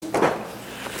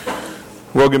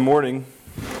Well, good morning.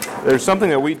 There's something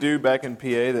that we do back in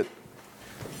PA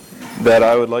that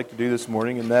I would like to do this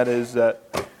morning, and that is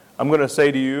that I'm going to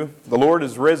say to you, the Lord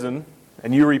is risen,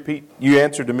 and you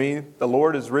answer to me, the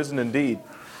Lord is risen indeed.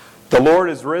 The Lord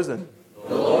is risen.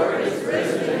 The Lord is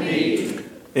risen indeed.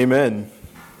 Amen.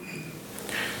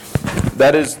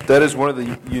 That is one of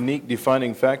the unique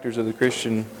defining factors of the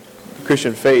Christian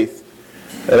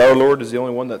faith, that our Lord is the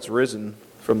only one that's risen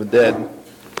from the dead.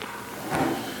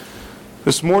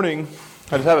 This morning,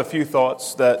 I just have a few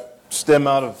thoughts that stem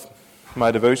out of my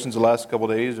devotions the last couple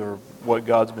of days, or what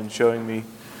God's been showing me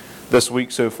this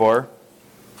week so far.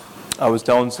 I was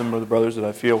telling some of the brothers that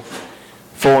I feel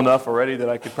full enough already that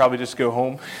I could probably just go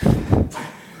home.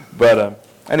 But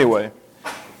anyway,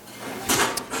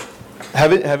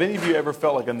 have any of you ever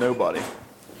felt like a nobody?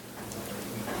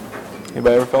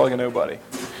 Anybody ever felt like a nobody?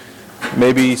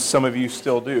 Maybe some of you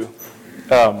still do.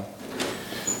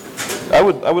 I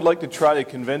would like to try to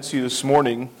convince you this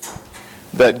morning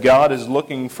that God is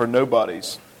looking for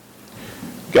nobodies.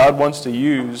 God wants to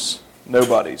use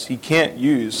nobodies. He can't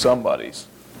use somebodies.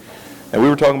 And we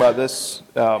were talking about this.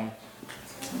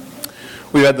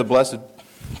 We had the blessed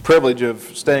privilege of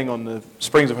staying on the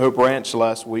Springs of Hope Ranch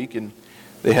last week, and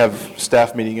they have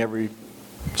staff meeting every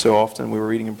so often. We were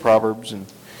reading in Proverbs, and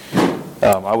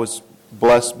I was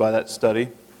blessed by that study.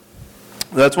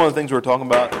 That's one of the things we were talking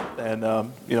about, and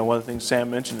one of the things Sam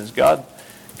mentioned is God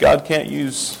can't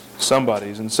use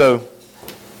somebodies. And so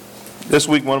this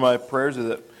week, one of my prayers is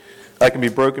that I can be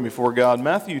broken before God.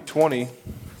 Matthew 20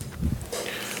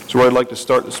 is where I'd like to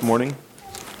start this morning.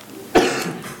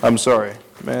 I'm sorry,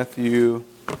 Matthew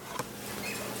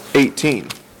 18.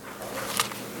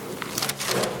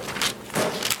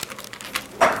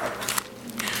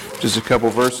 Just a couple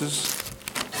verses.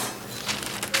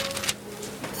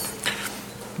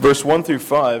 Verse 1 through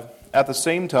 5, at the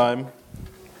same time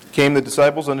came the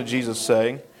disciples unto Jesus,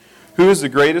 saying, Who is the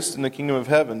greatest in the kingdom of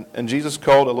heaven? And Jesus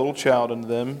called a little child unto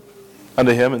him,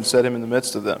 and set him in the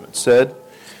midst of them, and said,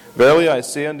 Verily I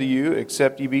say unto you,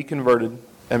 except ye be converted,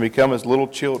 and become as little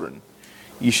children,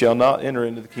 ye shall not enter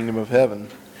into the kingdom of heaven.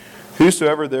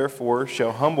 Whosoever therefore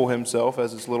shall humble himself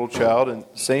as this little child, and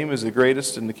same is the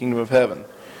greatest in the kingdom of heaven.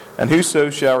 And whoso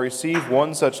shall receive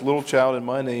one such little child in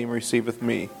my name receiveth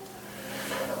me.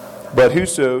 But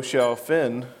whoso shall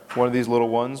offend one of these little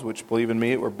ones which believe in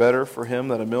me, it were better for him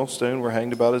that a millstone were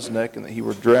hanged about his neck, and that he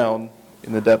were drowned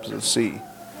in the depths of the sea.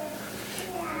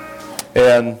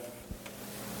 And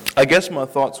I guess my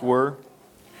thoughts were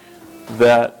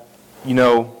that,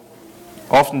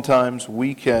 oftentimes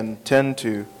we can tend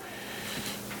to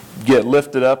get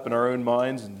lifted up in our own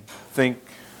minds and think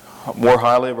more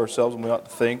highly of ourselves than we ought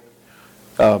to think.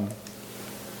 I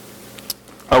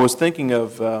was thinking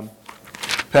of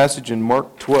passage in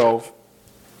Mark 12,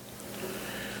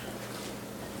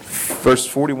 verse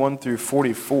 41 through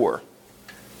 44.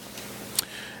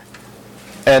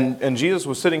 And Jesus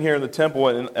was sitting here in the temple,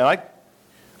 and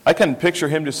I can picture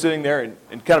him just sitting there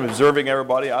and kind of observing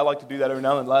everybody. I like to do that every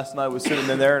now and then. Last night I was sitting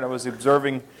in there and I was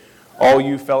observing all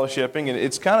you fellowshipping, and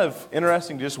it's kind of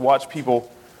interesting to just watch people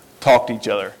talk to each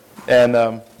other. And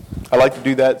I like to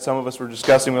do that. Some of us were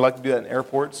discussing, we like to do that in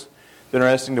airports. It's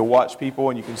interesting to watch people,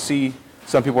 and you can see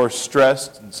some people are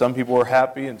stressed, and some people are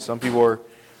happy, and some people are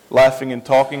laughing and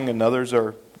talking, and others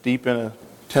are deep in a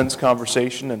tense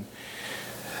conversation. And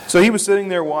so he was sitting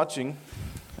there watching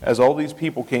as all these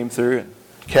people came through and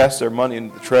cast their money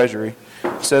into the treasury.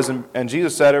 It says, And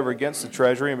Jesus sat over against the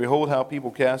treasury, and behold how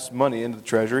people cast money into the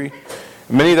treasury.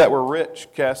 And many that were rich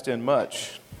cast in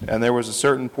much. And there was a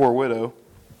certain poor widow,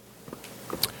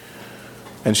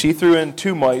 and she threw in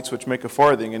 2 mites, which make a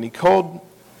farthing. And he called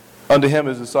unto him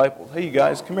his disciples, Hey, you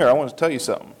guys, come here, I want to tell you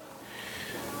something.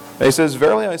 And he says,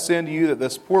 Verily I say unto you that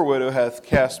this poor widow hath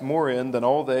cast more in than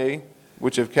all they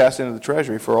which have cast into the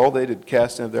treasury, for all they did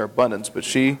cast into their abundance, but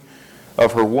she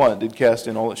of her want did cast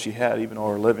in all that she had, even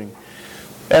all her living.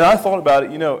 And I thought about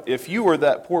it, if you were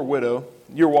that poor widow,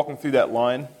 you were walking through that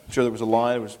line. I'm sure there was a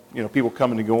line, there was people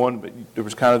coming and going, but there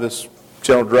was kind of this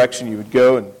general direction you would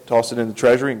go and toss it in the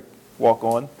treasury and walk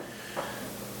on.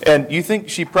 And you think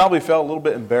she probably felt a little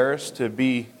bit embarrassed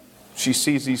she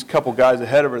sees these couple guys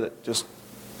ahead of her that just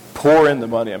pour in the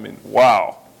money. I mean,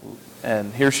 wow.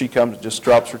 And here she comes, just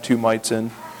drops her 2 mites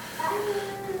in.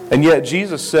 And yet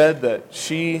Jesus said that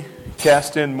she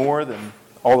cast in more than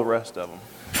all the rest of them.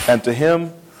 And to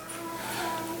him,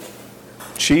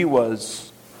 she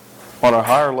was on a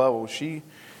higher level. She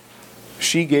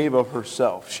gave of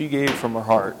herself. She gave from her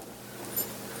heart.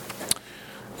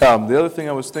 The other thing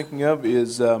I was thinking of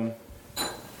is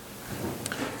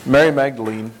Mary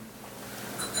Magdalene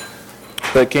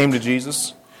that came to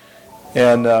Jesus.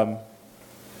 And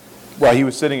while he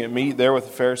was sitting at meat there with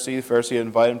the Pharisee had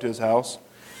invited him to his house.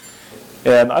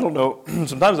 And I don't know,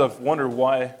 sometimes I've wondered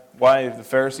why the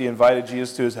Pharisee invited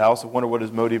Jesus to his house. I wonder what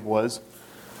his motive was.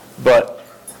 But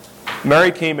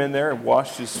Mary came in there and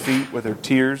washed his feet with her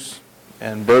tears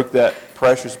and broke that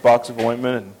precious box of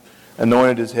ointment and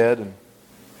anointed his head.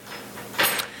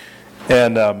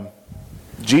 And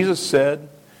Jesus said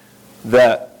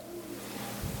that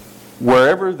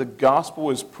wherever the gospel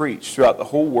is preached throughout the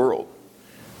whole world,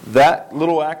 that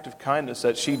little act of kindness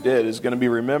that she did is going to be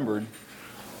remembered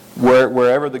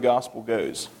wherever the gospel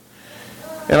goes.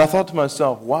 And I thought to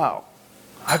myself, wow,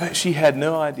 I bet she had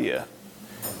no idea.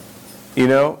 You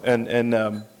know,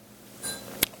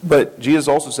 but Jesus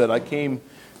also said, I came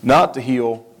not to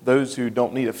heal those who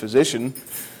don't need a physician.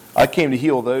 I came to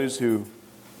heal those who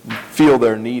feel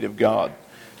their need of God.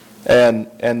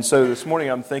 And so this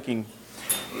morning I'm thinking,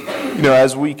 you know,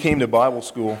 as we came to Bible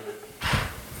school,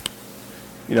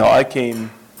 you know, I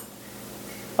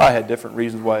had different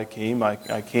reasons why I came.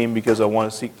 I came because I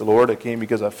want to seek the Lord. I came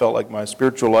because I felt like my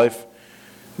spiritual life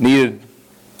needed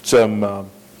some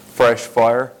fresh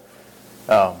fire.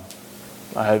 I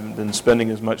haven't been spending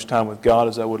as much time with God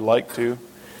as I would like to.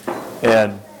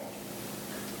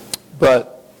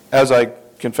 But as I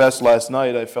confessed last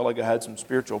night, I felt like I had some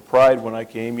spiritual pride when I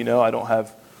came. You know, I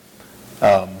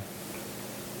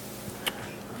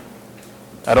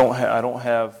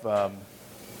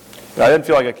didn't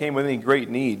feel like I came with any great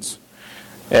needs.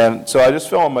 And so I just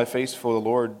fell on my face before the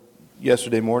Lord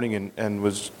yesterday morning and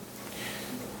was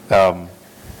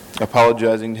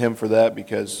apologizing to Him for that,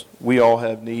 because we all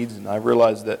have needs, and I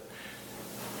realized that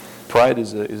pride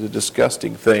is a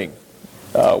disgusting thing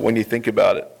when you think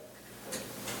about it.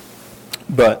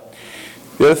 But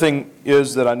the other thing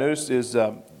is that I noticed is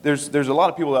there's a lot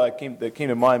of people that came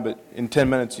to mind, but in 10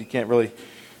 minutes you can't really.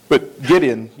 But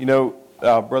Gideon, you know,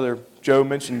 Brother Joe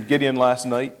mentioned Gideon last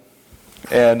night,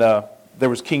 and there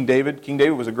was King David. King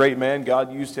David was a great man.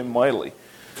 God used him mightily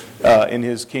in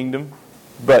his kingdom.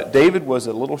 But David was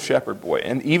a little shepherd boy.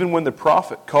 And even when the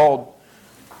prophet called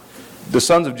the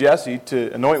sons of Jesse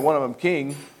to anoint one of them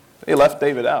king, they left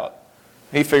David out.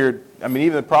 He figured, I mean,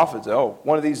 even the prophet said, oh,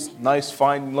 one of these nice,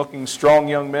 fine-looking, strong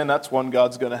young men, that's one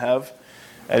God's going to have.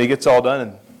 And he gets all done,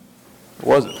 and it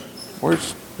wasn't.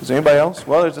 Is anybody else?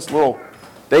 Well, there's this little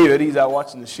David. He's out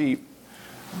watching the sheep.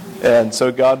 And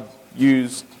so God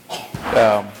used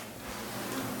the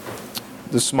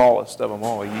smallest of them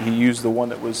all. He used the one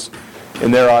that was,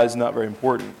 in their eyes, not very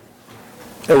important.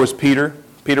 There was Peter.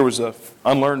 Peter was an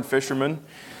unlearned fisherman.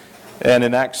 And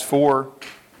in Acts 4,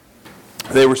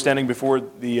 they were standing before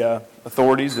the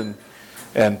authorities.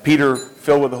 And Peter,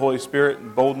 filled with the Holy Spirit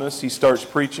and boldness, he starts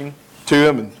preaching to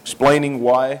them and explaining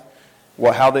how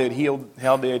they had healed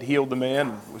the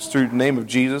man. It was through the name of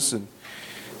Jesus. And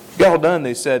got all done.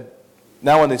 They said,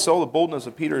 now when they saw the boldness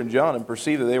of Peter and John and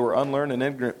perceived that they were unlearned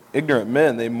and ignorant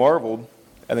men, they marveled,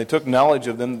 and they took knowledge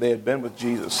of them that they had been with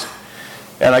Jesus.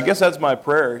 And I guess that's my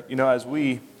prayer, you know, as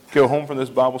we go home from this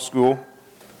Bible school,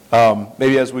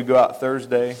 maybe as we go out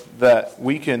Thursday, that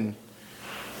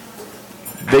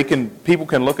people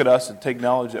can look at us and take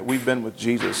knowledge that we've been with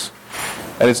Jesus.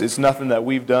 And it's nothing that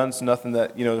we've done. It's nothing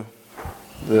that, you know,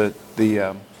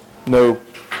 no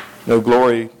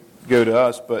glory go to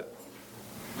us, but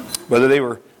whether they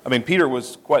were, I mean, Peter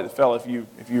was quite the fellow. If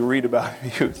you read about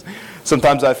him,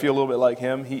 sometimes I feel a little bit like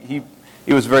him. He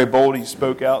was very bold. He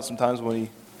spoke out sometimes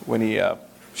when he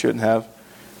shouldn't have,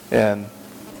 and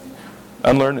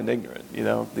unlearned and ignorant. You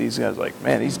know, these guys, like,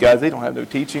 man, these guys, they don't have no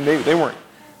teaching. They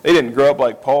didn't grow up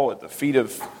like Paul at the feet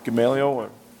of Gamaliel.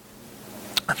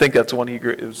 I think that's when he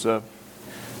was a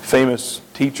famous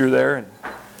teacher there,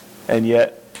 and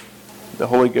yet the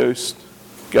Holy Ghost,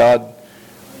 God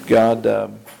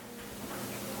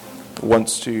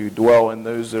wants to dwell in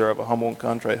those that are of a humble and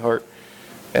contrite heart.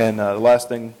 And the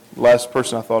last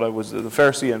person I thought of was the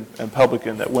Pharisee and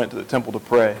publican that went to the temple to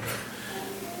pray.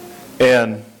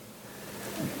 And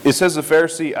it says the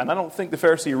Pharisee, and I don't think the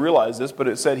Pharisee realized this, but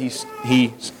it said he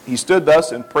stood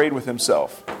thus and prayed with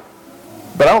himself.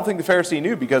 But I don't think the Pharisee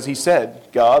knew, because he said,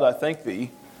 God, I thank thee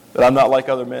that I'm not like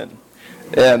other men.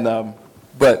 And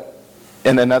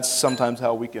then that's sometimes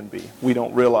how we can be. We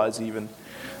don't realize even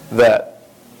that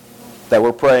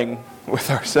we're praying with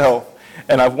ourselves.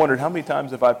 And I've wondered, how many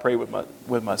times have I prayed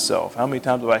with myself? How many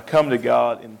times have I come to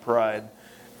God in pride?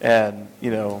 And, you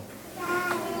know,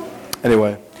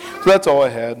 anyway. So that's all I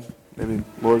had. Maybe the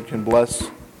Lord can bless.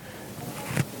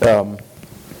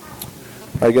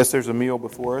 I guess there's a meal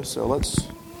before us, so let's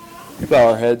bow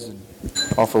our heads and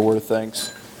offer a word of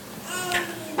thanks.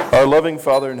 Our loving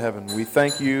Father in heaven, we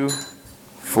thank you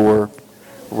for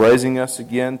rising us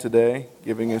again today,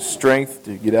 giving us strength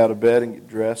to get out of bed and get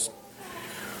dressed.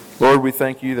 Lord, we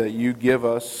thank you that you give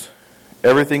us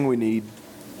everything we need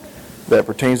that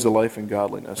pertains to life and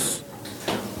godliness.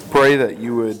 Pray that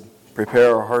you would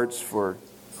prepare our hearts for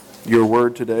your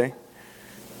word today.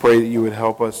 Pray that you would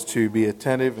help us to be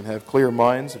attentive and have clear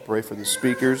minds. I pray for the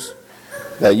speakers,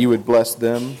 that you would bless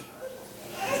them.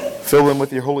 Fill them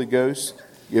with your Holy Ghost.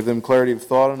 Give them clarity of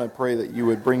thought, and I pray that you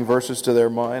would bring verses to their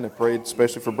mind. I pray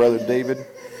especially for Brother David.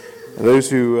 And those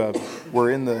who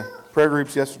were in the prayer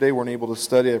groups yesterday weren't able to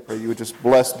study, I pray you would just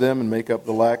bless them and make up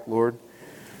the lack, Lord.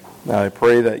 Now I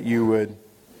pray that you would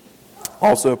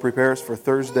also prepare us for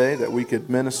Thursday, that we could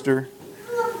minister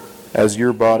as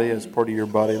your body, as part of your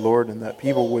body, Lord, and that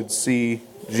people would see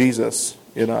Jesus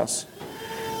in us.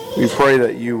 We pray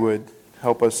that you would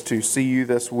help us to see you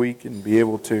this week and be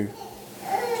able to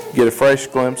get a fresh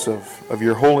glimpse of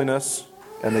your holiness,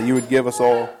 and that you would give us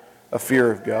all a fear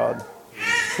of God.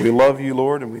 We love you,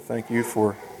 Lord, and we thank you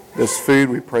for this food.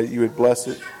 We pray that you would bless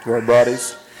it to our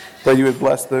bodies. Pray you would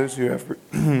bless those who have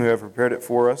prepared it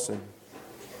for us. And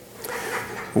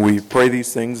we pray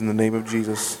these things in the name of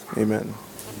Jesus. Amen.